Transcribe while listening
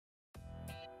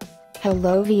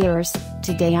Hello viewers,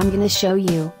 today I'm gonna show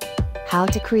you how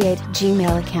to create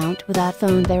Gmail account without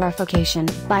phone verification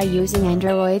by using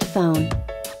Android phone.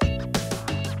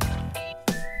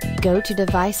 Go to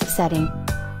device setting.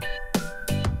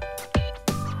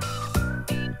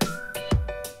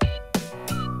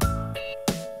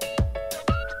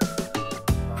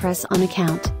 Press on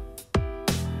account.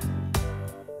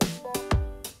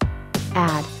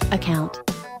 Add account.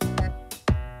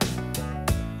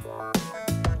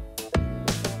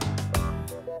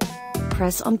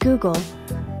 Press on Google.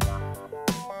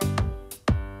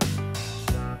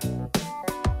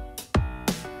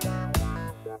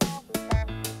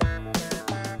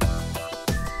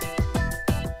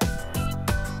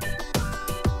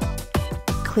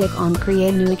 Click on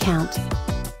Create New Account.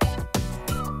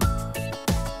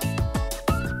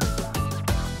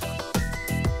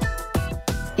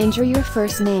 Enter your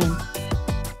first name.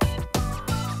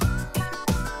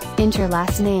 Enter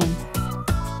last name.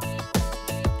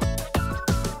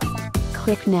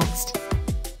 Click Next.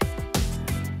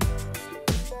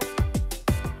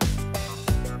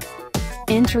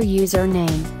 Enter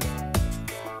username.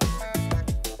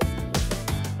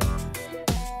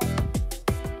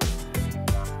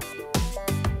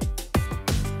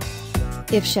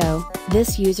 If show,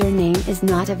 this username is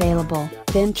not available,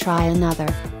 then try another.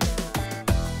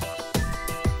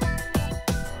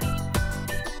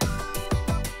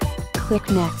 Click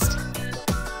Next.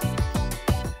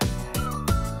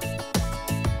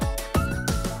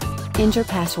 Enter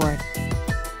password.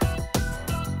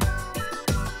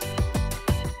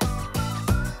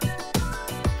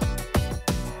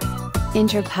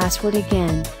 Enter password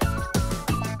again.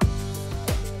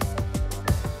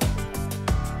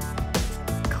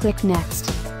 Click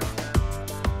Next.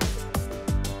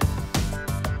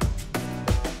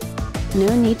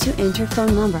 No need to enter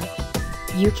phone number.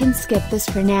 You can skip this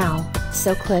for now,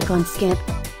 so click on Skip.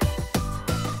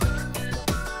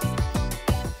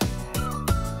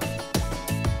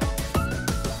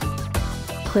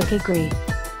 Click Agree.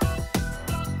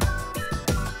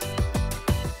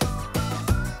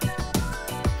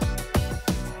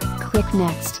 Click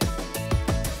Next.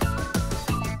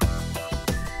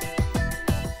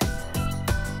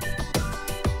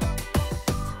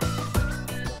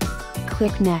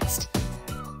 Click Next.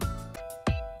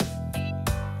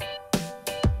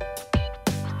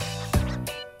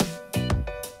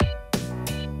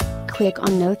 Click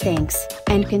on No Thanks,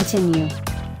 and continue.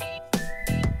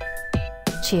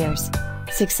 Cheers!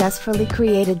 Successfully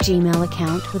created Gmail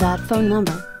account without phone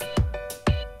number.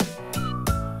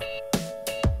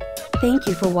 Thank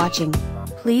you for watching.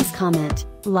 Please comment,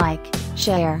 like,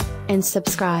 share, and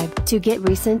subscribe to get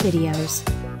recent videos.